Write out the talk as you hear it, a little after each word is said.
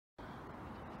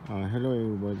Hello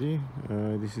everybody,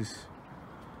 this is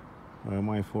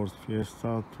my Ford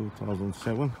Fiesta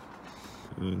 2007,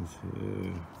 and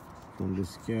from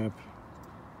this gap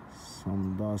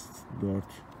some dust, dirt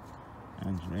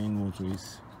and rainwater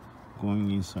is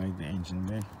going inside the engine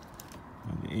bay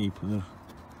and the A pillar.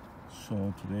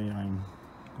 So today I'm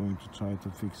going to try to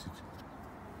fix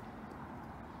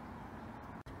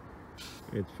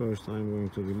it. At first I'm going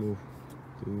to remove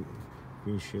the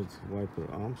windshield wiper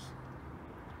arms.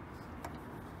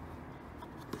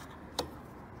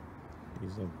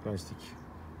 These are plastic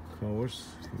covers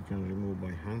you can remove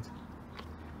by hand.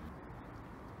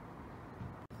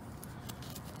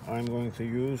 I'm going to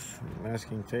use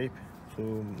masking tape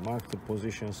to mark the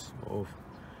positions of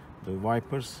the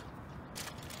wipers.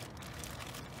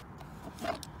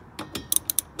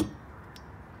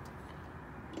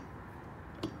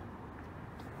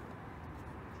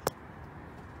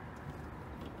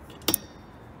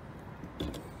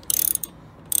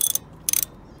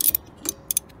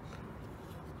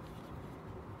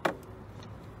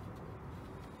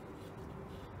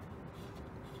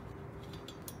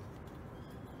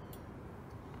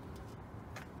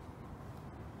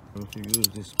 I'm going to use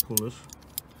this puller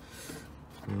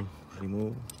to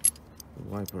remove the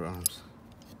wiper arms.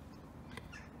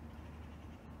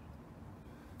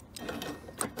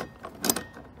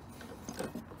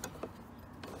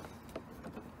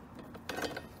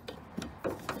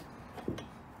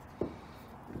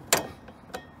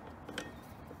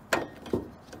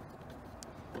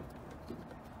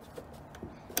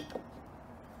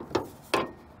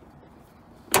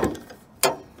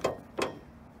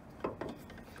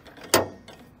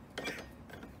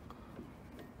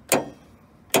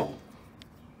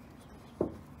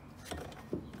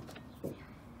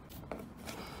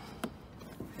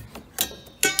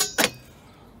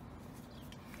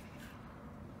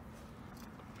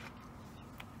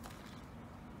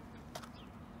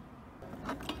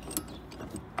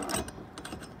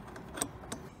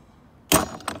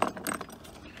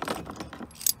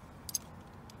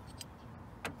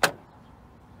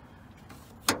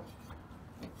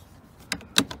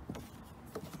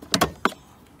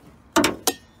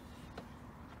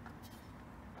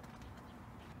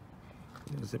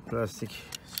 There's a plastic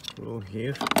screw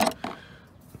here.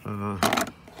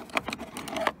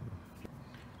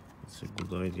 It's a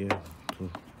good idea to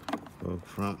work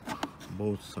from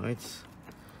both sides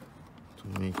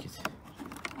to make it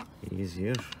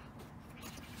easier.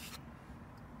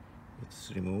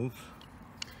 It's removed.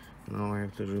 Now I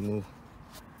have to remove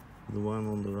the one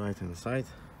on the right hand side.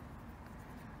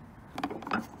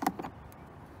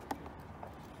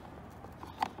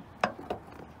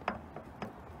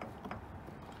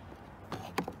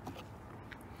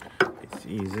 It's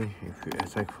easy if you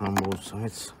attack from both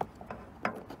sides.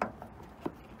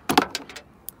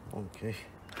 Okay.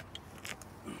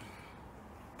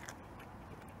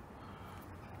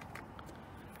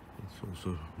 It's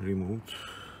also removed.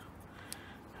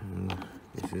 And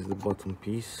this is the bottom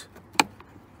piece.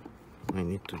 I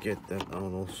need to get that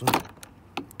out also.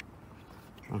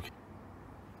 Okay.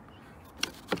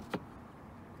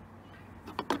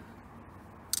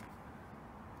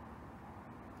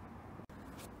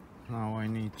 Now I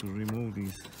need to remove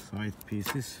these side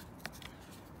pieces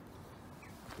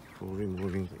for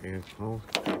removing the air-cowl.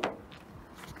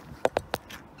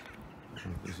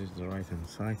 This is the right hand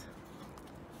side.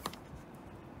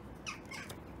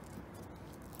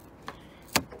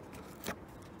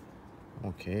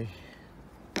 Okay.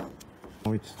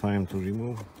 Now it's time to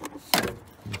remove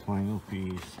the final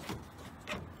piece.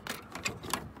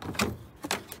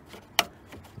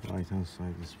 The right hand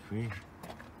side is free.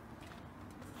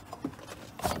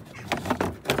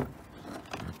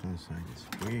 Side is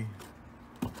free.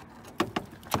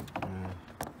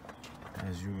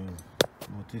 As you will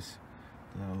notice,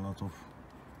 there are a lot of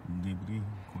debris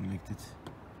collected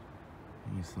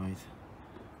inside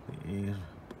the air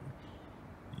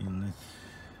inlet.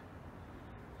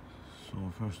 So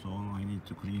first of all, I need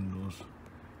to clean those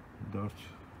dirt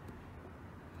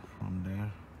from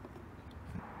there.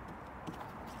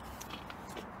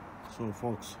 So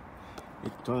folks,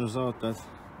 it turns out that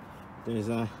there is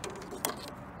a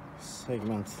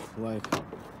segment like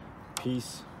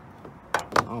piece.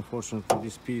 Unfortunately,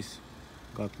 this piece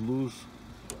got loose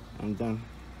and then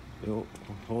the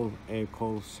whole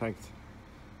air-cowl sagged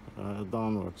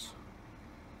downwards.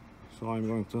 So I'm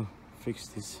going to fix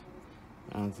this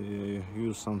and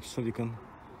use some silicone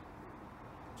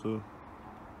to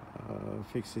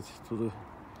fix it to the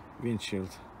windshield.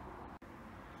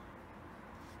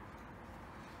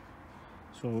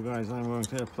 So guys, I'm going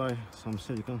to apply some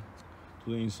silicone to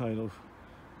the inside of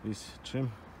this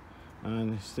trim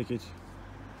and stick it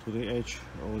to the edge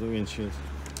of the windshield.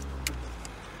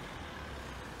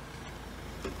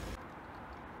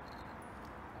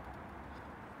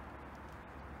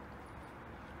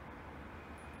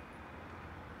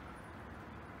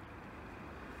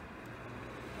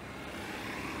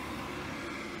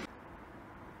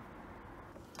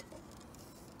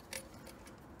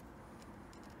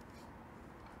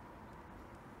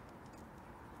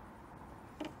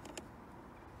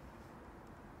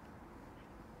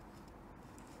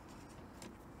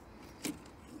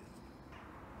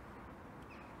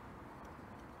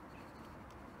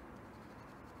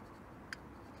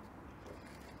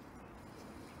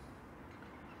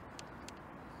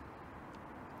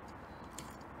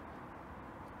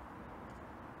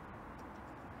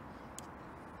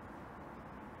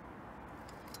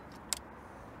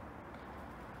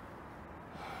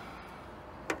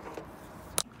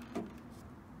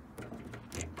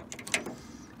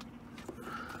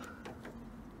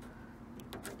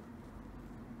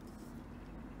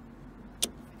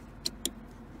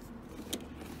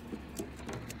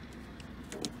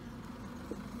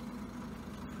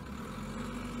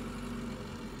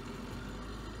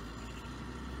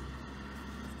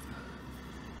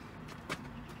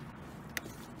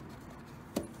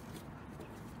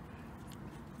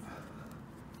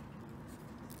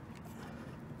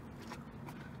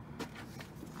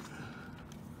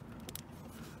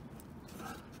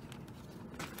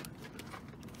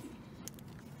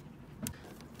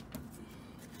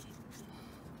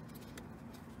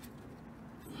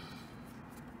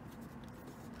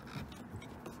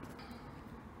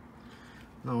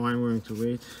 Now I'm going to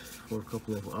wait for a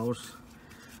couple of hours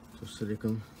to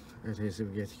silicone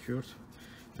adhesive get cured,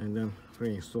 and then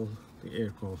reinstall the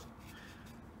air-cowl.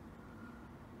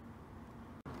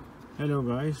 Hello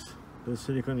guys, the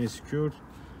silicone is cured,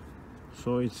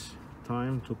 so it's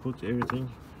time to put everything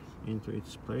into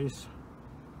its place.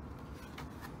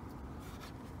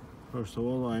 First of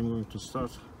all, I'm going to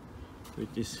start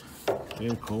with this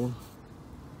air-cowl.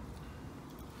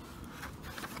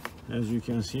 As you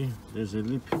can see, there's a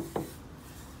lip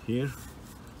here.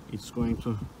 It's going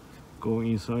to go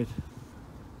inside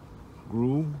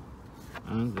groove,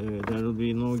 and there will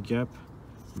be no gap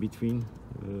between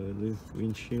the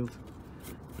windshield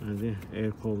and the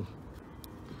air-cowl.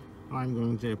 I'm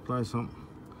going to apply some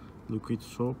liquid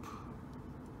soap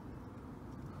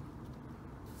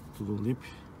to the lip.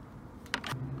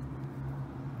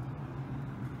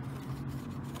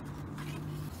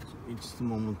 It's the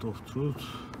moment of truth.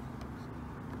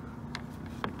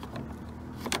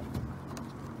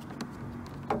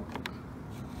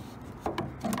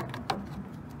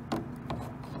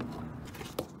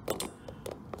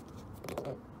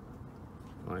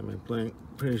 I'm applying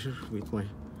pressure with my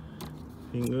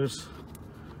fingers,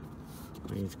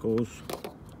 and it goes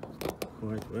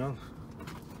quite well.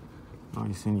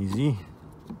 Nice and easy.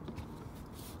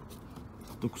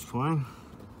 Looks fine.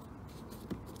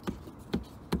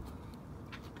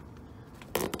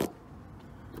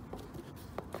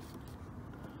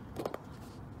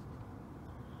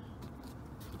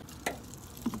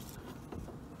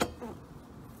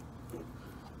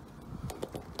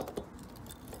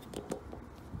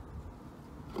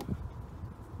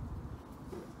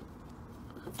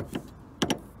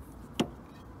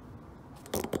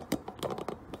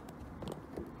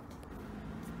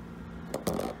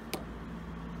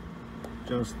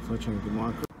 Just touching the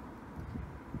marker.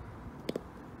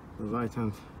 The right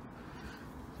hand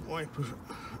wiper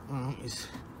arm is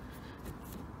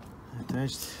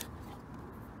attached.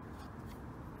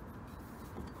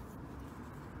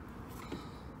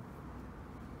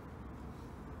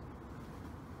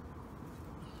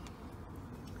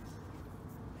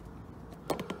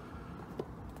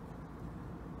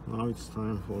 Now it's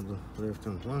time for the left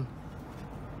hand one.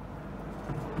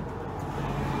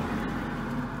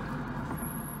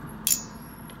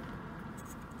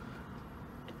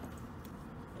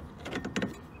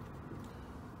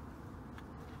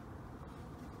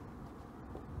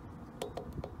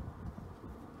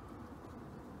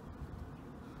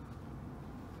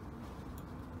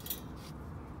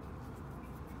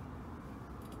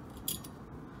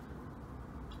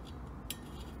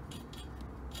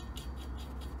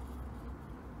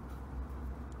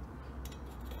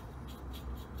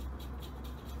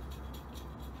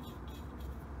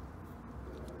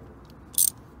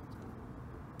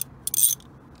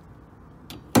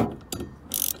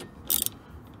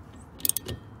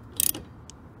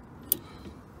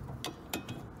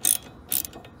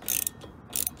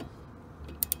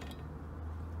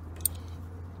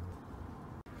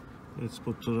 Let's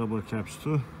put the rubber caps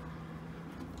too.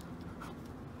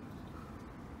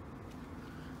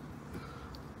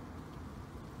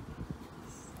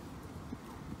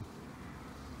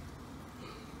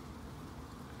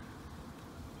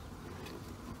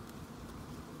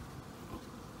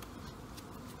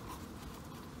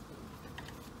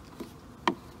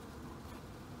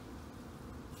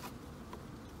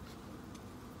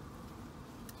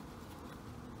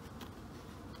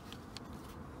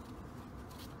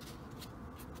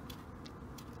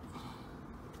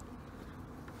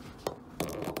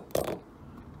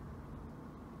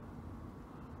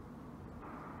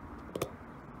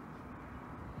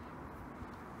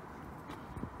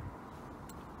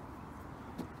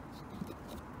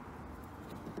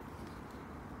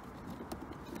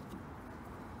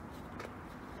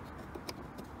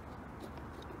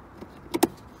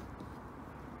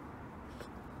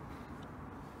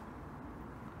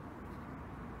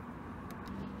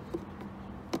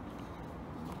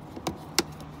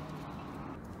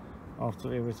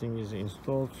 after everything is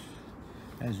installed,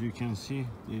 as you can see,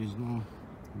 there is no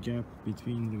gap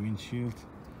between the windshield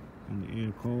and the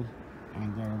air cowl,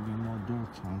 and there will be no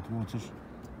dirt and water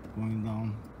going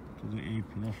down to the A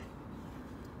pillar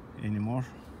anymore.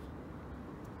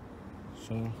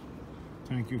 So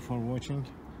thank you for watching,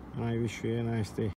 and I wish you a nice day.